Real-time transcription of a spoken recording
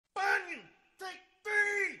Bunny, take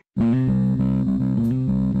three!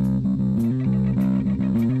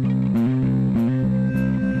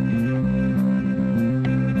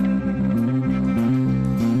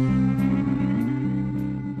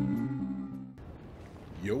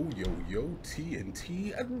 Yo,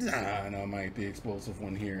 TNT, Dinomight, the explosive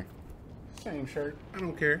one here. Same shirt, I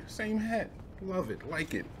don't care. Same hat, love it,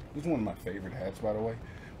 like it. It's one of my favorite hats, by the way.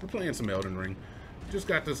 We're playing some Elden Ring. Just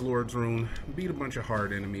got this Lord's Rune, beat a bunch of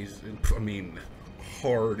hard enemies. I mean,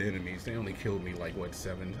 hard enemies. They only killed me like, what,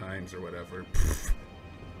 7 times or whatever.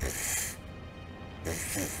 You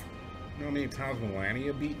know how many times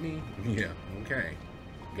Melania beat me? Yeah, okay.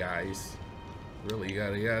 Guys, really, you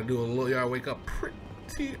gotta do a little, you gotta wake up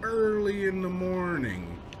pretty early in the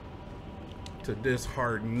morning to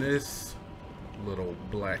dishearten this little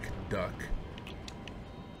black duck.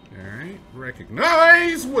 Alright,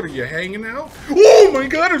 recognize! What are you hanging out? Oh my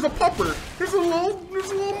god, there's a pupper! There's a little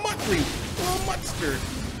muttly, a little mutster.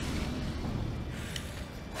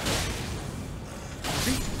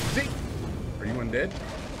 See? Are you undead?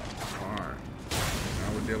 Alright.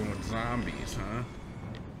 Now we're dealing with zombies, huh?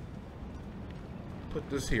 Put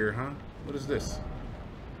this here, huh? What is this?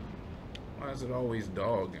 Why is it always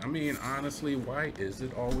dog? I mean, honestly, why is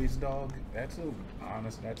it always dog? That's a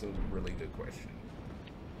really good question.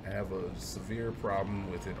 I have a severe problem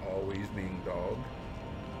with it always being dog.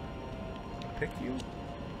 Pick you?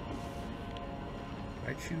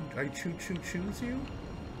 I choose you?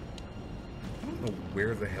 I don't know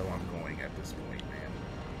where the hell I'm going at this point, man.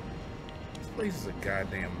 This place is a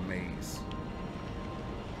goddamn maze.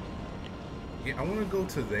 Yeah, I want to go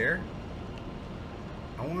to there.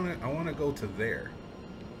 I want to go to there.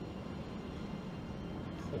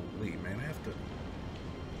 Holy man, I have to.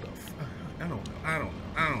 I don't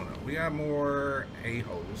know. We got more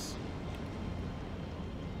a-holes.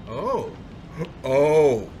 Oh.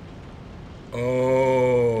 Okay.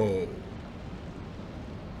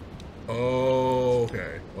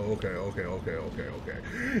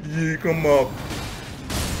 Yeek 'em up.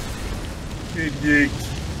 Get yeeked.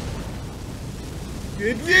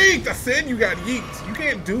 Get yeeked! I said you got yeeked. You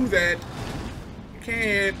can't do that. You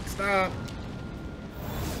can't. Stop.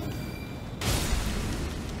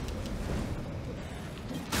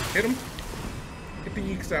 Hit him. Get the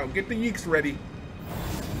yeeks out. Get the yeeks ready.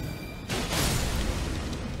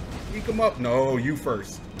 Yeek him up. No, you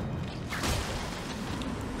first.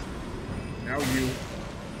 Now you.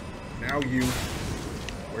 Now you.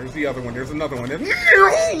 Where's the other one? There's another one.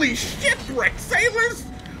 Holy shipwreck sailors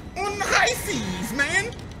on the high seas,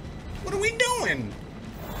 man. What are we doing?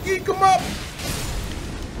 Yeek him up.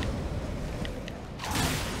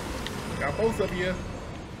 Got both of you.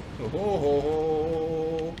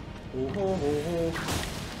 Oh.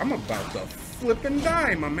 I'm about to flip and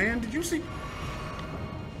die, my man. Did you see?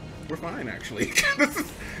 We're fine, actually. This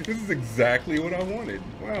is exactly what I wanted.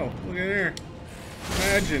 Wow, look at there.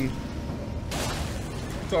 Imagine.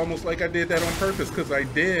 It's almost like I did that on purpose, because I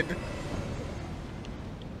did.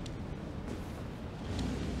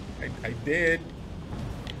 I did.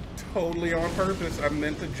 Totally on purpose. I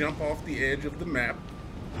meant to jump off the edge of the map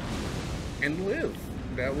and live.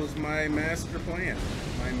 That was my master plan.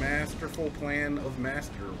 My masterful plan of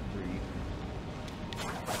mastery.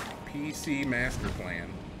 PC master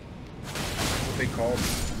plan. That's what they call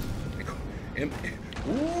me.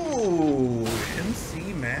 Ooh,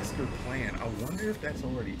 MC master plan. I wonder if that's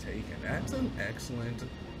already taken. That's an excellent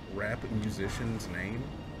rap musician's name.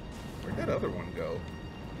 Where'd that other one go?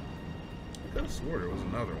 I could have swore there was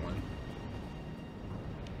another one.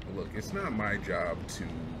 But look, it's not my job to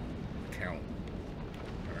count.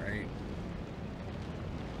 Alright.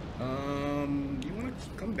 You wanna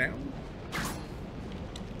come down?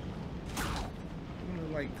 You wanna,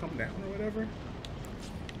 like, come down or whatever?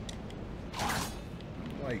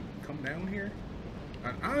 Like, come down here?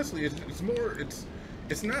 Honestly, it's more,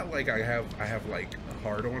 it's not like I have like a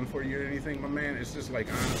hard on for you or anything, my man. It's just like,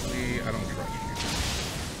 honestly, I don't trust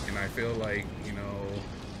you. And I feel like, you know,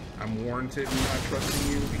 I'm warranted in not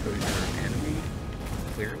trusting you because you're an enemy,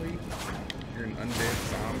 clearly. You're an undead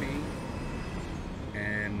zombie,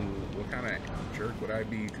 and what kind of jerk would I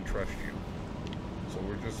be to trust you? So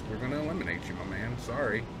we're gonna eliminate you, my man.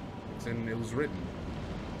 Sorry, it was written.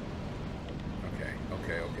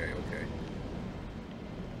 Okay.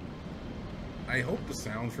 I hope the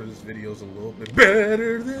sound for this video is a little bit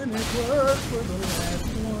better than it was for the last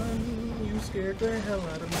one. You scared the hell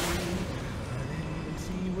out of me. I didn't even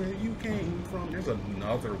see where you came from. There's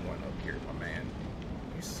another one up here, my man.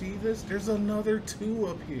 You see this? There's another 2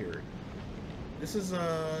 up here. This is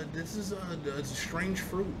a strange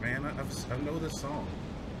fruit, man. I know this song.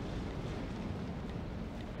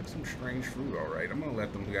 That's some strange fruit, alright. I'm gonna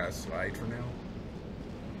let them guys slide for now.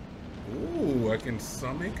 Ooh, I can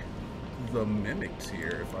stomach the mimics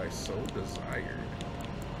here if I so desired.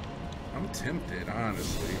 I'm tempted,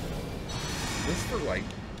 honestly. Just for, like,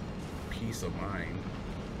 peace of mind.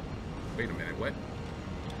 Wait a minute, what?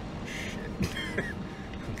 Shit.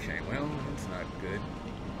 Okay, well, that's not good.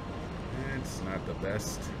 That's not the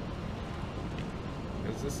best.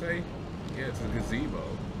 What does this say? Yeah, it's a gazebo.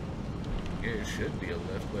 Yeah, it should be a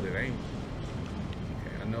lift, but it ain't.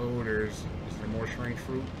 Okay, I know is there more strange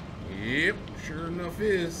fruit? Yep, sure enough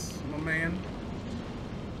is, my man.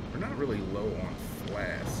 We're not really low on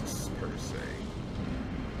flasks, per se.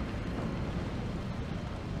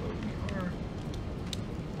 But we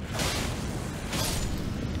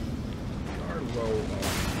are low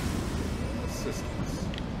on assistance.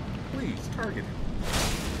 Please, target him.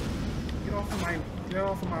 Get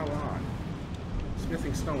off of my lawn.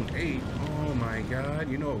 Smithing stone 8. Oh my god.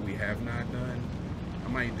 You know what we have not done? I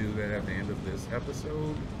might do that at the end of this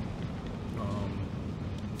episode.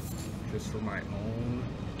 Just for my own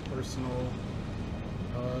personal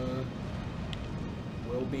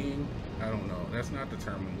well-being. I don't know. That's not the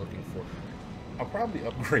term I'm looking for. I'll probably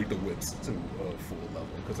upgrade the whips to full level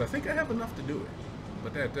because I think I have enough to do it.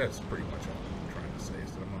 But that's pretty much all I'm trying to say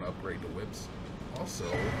is that I'm going to upgrade the whips. Also,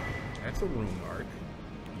 that's a rune arc.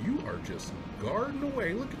 You are just guarding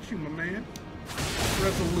away. Look at you, my man.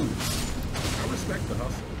 Resolute. I respect the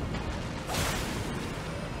hustle.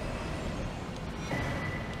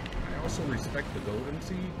 I also respect the golden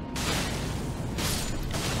seed.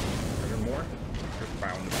 Are there more? There's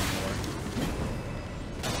bound to be more.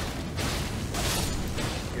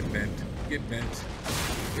 Get bent. Get bent.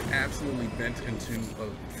 Get absolutely bent into a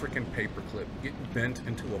freaking paperclip. Get bent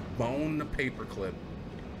into a bone paperclip.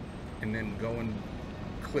 And then go and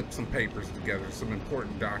clip some papers together, some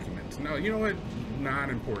important documents. No, you know what?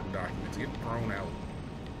 Non-important documents get thrown out.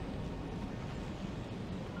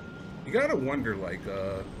 You gotta wonder, like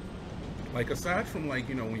aside from like,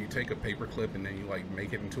 you know, when you take a paper clip and then you like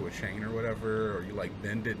make it into a chain or whatever, or you like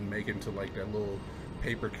bend it and make it into like that little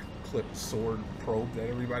paper clip sword probe that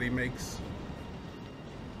everybody makes.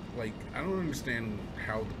 Like, I don't understand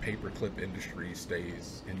how the paperclip industry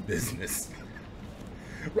stays in business.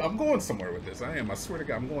 I'm going somewhere with this. I am. I swear to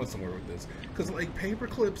God, I'm going somewhere with this. Because, like, paper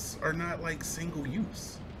clips are not, like, single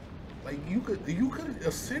use. Like, you could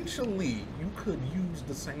essentially, you could use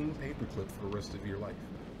the same paper clip for the rest of your life.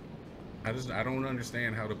 I don't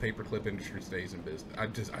understand how the paperclip industry stays in business. I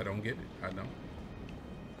don't get it. I don't.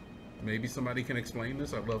 Maybe somebody can explain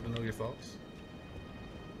this. I'd love to know your thoughts.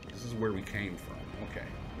 This is where we came from. Okay.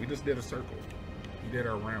 We just did a circle. We did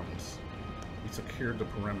our rounds. We secured the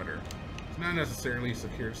perimeter. It's not necessarily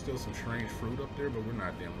secure. Still some strange fruit up there, but we're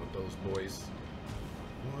not dealing with those boys.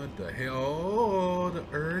 What the hell? Oh,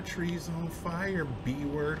 the tree's on fire. B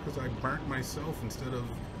word, because I burnt myself instead of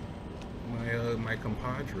my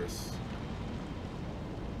compadres.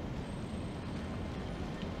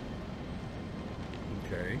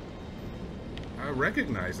 Okay. I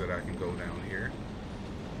recognize that I can go down here.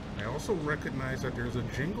 I also recognize that there's a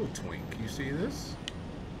jingle twink. You see this?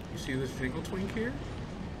 You see this jingle twink here?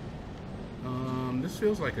 This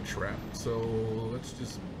feels like a trap, so let's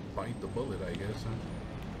just bite the bullet, I guess.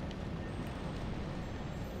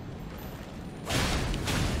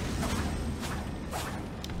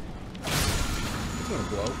 It's gonna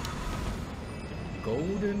blow.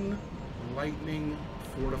 Golden lightning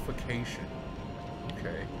fortification.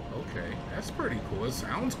 Okay, okay, that's pretty cool. It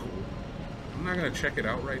sounds cool. I'm not gonna check it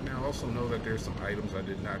out right now. I also know that there's some items I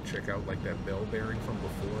did not check out, like that bell bearing from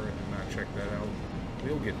before. I did not check that out.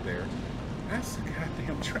 We'll get there. That's the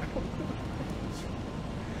goddamn trap.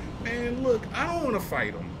 Man, look, I don't want to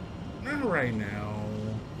fight him. Not right now.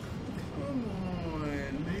 Come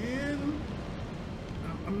on, man.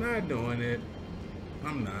 I'm not doing it.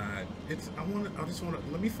 I'm not. I just want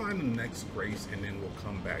to, let me find the next grace and then we'll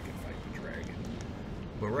come back and fight the dragon.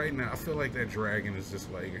 But right now, I feel like that dragon is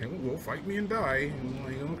just like, hey, well, fight me and die. And I'm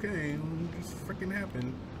like, okay, it'll just freaking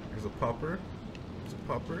happen. There's a pupper. There's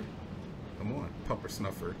a pupper. Come on, pupper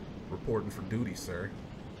snuffer. Reporting for duty, sir.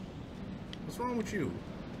 What's wrong with you?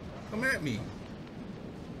 Come at me.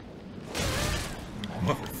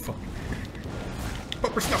 Motherfucker.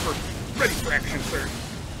 Pupper snuffer. Ready for action, sir.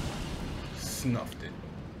 Snuffed it.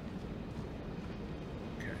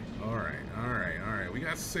 Okay. Alright, alright, alright. We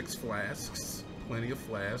got 6 flasks. Plenty of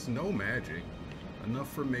flasks. No magic. Enough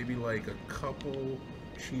for maybe like a couple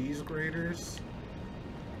cheese graters.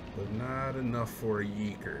 But not enough for a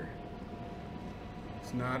yeeker.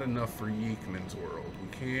 It's not enough for Yeekman's world. We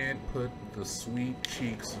can't put the sweet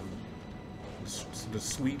cheeks The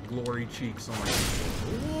sweet glory cheeks on you.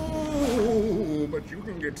 Ooh, but you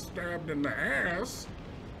can get stabbed in the ass.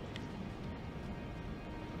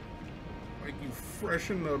 Like you fresh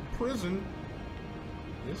in the prison.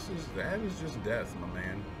 That is just death, my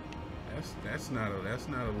man. That's not a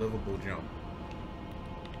livable jump.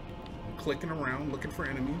 I'm clicking around looking for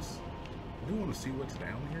enemies. I do want to see what's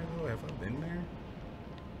down here though. Have I been there?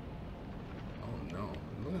 Oh no.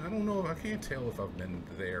 I don't know. I can't tell if I've been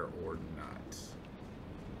there or not.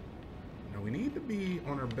 Now we need to be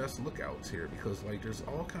on our best lookouts here because like there's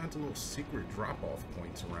all kinds of little secret drop-off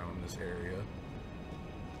points around this area.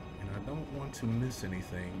 And I don't want to miss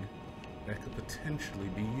anything that could potentially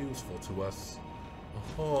be useful to us.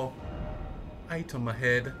 Oh, item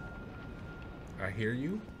ahead. I hear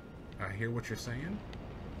you. I hear what you're saying.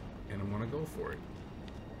 And I'm gonna go for it.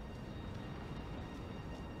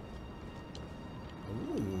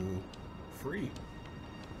 Ooh, free.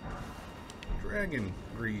 Dragon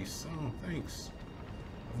grease. Oh, thanks.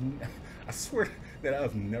 I swear that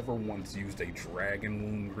I've never once used a dragon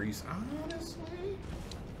wound grease. Honestly,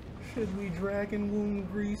 should we dragon wound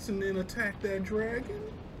grease and then attack that dragon?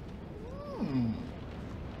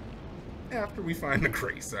 After we find the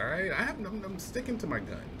grace, all right? I'm sticking to my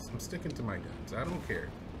guns. I'm sticking to my guns. I don't care.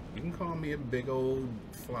 You can call me a big old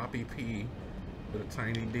floppy P with a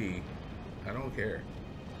tiny D. I don't care.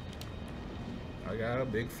 I got a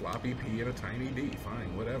big floppy P and a tiny D.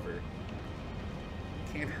 Fine, whatever.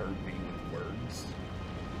 Can't hurt me with words.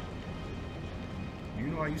 You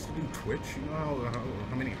know I used to do Twitch. You know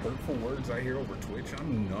how many hurtful words I hear over Twitch?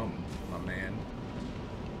 I'm numb, my man.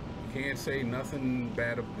 You can't say nothing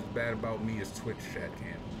bad about me as Twitch chat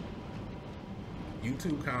can.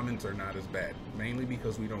 YouTube comments are not as bad, mainly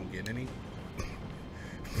because we don't get any.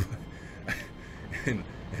 and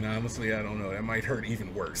honestly, I don't know. That might hurt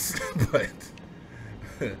even worse, but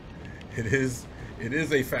it is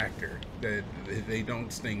a factor that they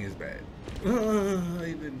don't sting as bad. I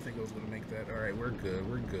didn't think I was gonna make that. All right, we're good.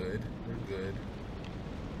 We're good. We're good.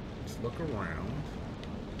 Just look around.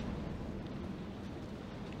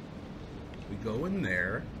 We go in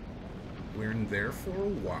there. We're in there for a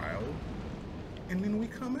while. And then we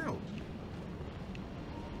come out.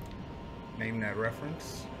 Name that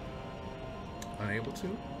reference. Unable to?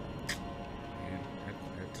 Yeah,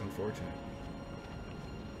 that's unfortunate.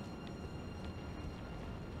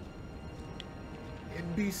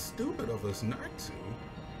 It'd be stupid of us not to.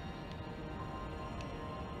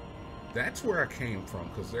 That's where I came from,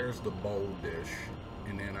 because there's the bowl dish.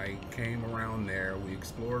 And then I came around there. We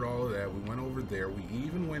explored all of that. We went over there. We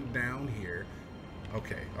even went down here.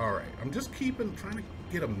 Okay, all right. I'm just trying to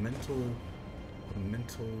get a mental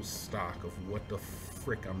stock of what the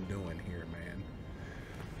frick I'm doing here, man.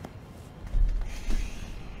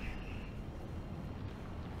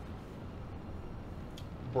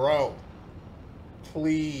 Bro,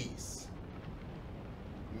 please.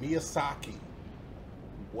 Miyazaki,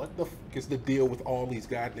 what the f is the deal with all these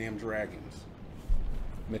goddamn dragons?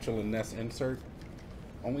 Mitchell and Ness insert.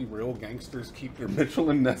 Only real gangsters keep their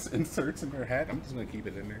Mitchell and Ness inserts in their hat. I'm just gonna keep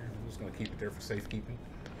it in there. I'm just gonna keep it there for safekeeping.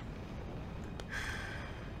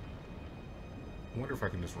 I wonder if I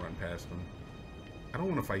can just run past them. I don't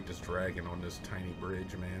want to fight this dragon on this tiny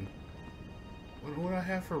bridge, man. What do I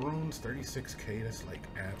have for runes? 36k. That's like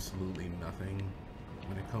absolutely nothing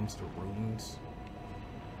when it comes to runes.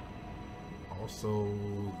 Also,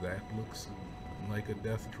 that looks like a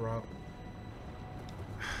death drop.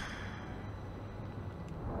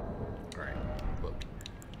 Alright, look.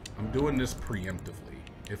 I'm doing this preemptively.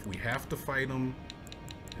 If we have to fight them,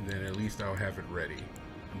 then at least I'll have it ready.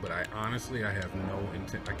 But I honestly have no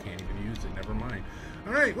intent. I can't even use it. Never mind.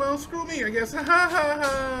 Alright, well, screw me, I guess. Ha ha ha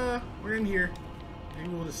ha! We're in here. Maybe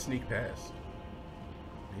we'll just sneak past.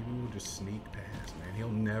 Maybe we'll just sneak past, man. He'll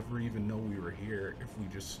never even know we were here if we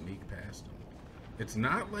just sneak past him. It's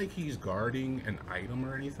not like he's guarding an item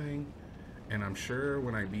or anything. And I'm sure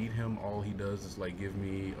when I beat him, all he does is like give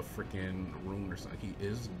me a freaking rune or something. He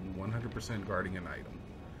is 100% guarding an item.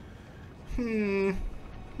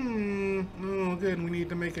 Oh, good. We need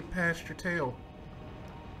to make it past your tail.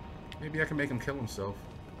 Maybe I can make him kill himself.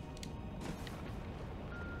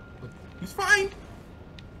 Look, he's fine.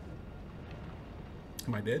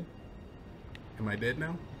 Am I dead? Am I dead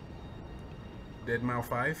now? Dead Mile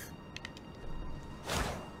 5?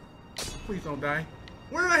 Please don't die.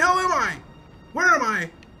 Where the hell am I? Where am I?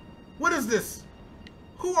 What is this?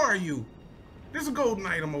 Who are you? There's a golden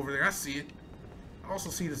item over there. I see it. I also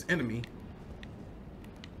see this enemy.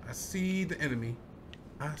 I see the enemy.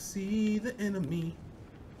 I see the enemy.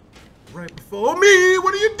 Right before me.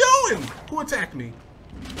 What are you doing? Who attacked me?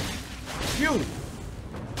 You.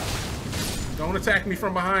 Don't attack me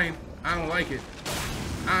from behind. I don't like it.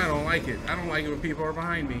 I don't like it. I don't like it when people are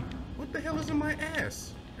behind me. What the hell is in my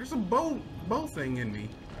ass? There's a bow thing in me.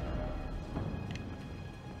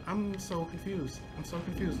 I'm so confused. I'm so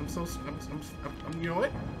confused. You know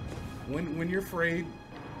what? When you're afraid,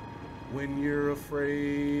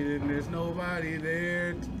 and there's nobody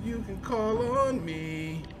there, you can call on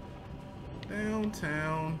me.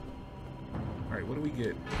 Downtown. All right, what do we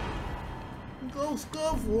get? Ghost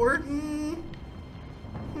Governor.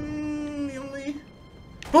 The only.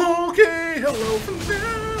 Okay, hello from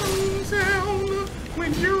downtown.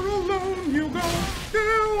 When you're alone, you go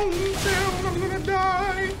downtown. I'm gonna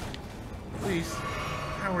die. Please,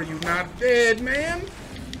 how are you not dead, man?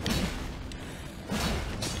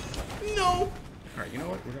 No. All right, you know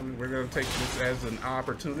what? We're gonna take this as an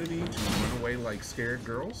opportunity to run away like scared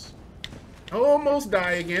girls. Almost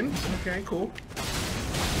die again. Okay, cool.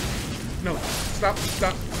 No, stop.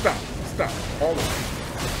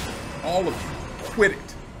 All of you. Quit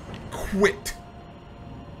it. Quit.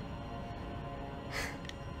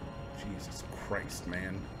 Jesus Christ,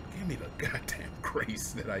 man. Give me the goddamn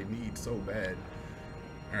grace that I need so bad.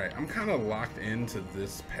 Alright, I'm kind of locked into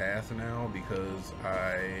this path now because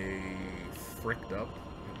I fricked up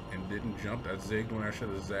and didn't jump. I zigged when I should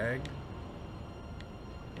have zagged.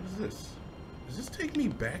 What is this? Does this take me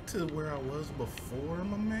back to where I was before,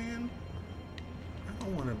 my man? I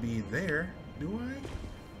don't want to be there, do I?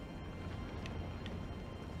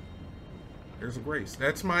 There's a Grace.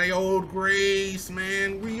 That's my old Grace,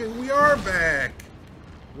 man. We are back.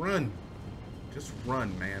 Run. Just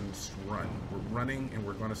run, man. Just run. We're running and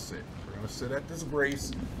we're gonna sit. We're gonna sit at this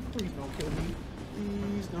Grace. Please don't kill me.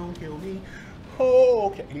 Please don't kill me.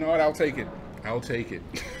 Oh, okay. You know what? I'll take it. I'll take it.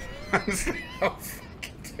 Honestly, I'll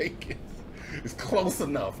fucking take it. It's close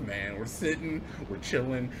enough, man. We're sitting, we're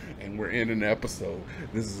chilling, and we're in an episode.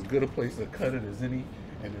 This is as good a place to cut it as any.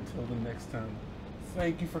 And until the next time,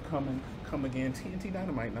 thank you for coming. Come again, TNT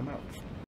Dynamite, and I'm out.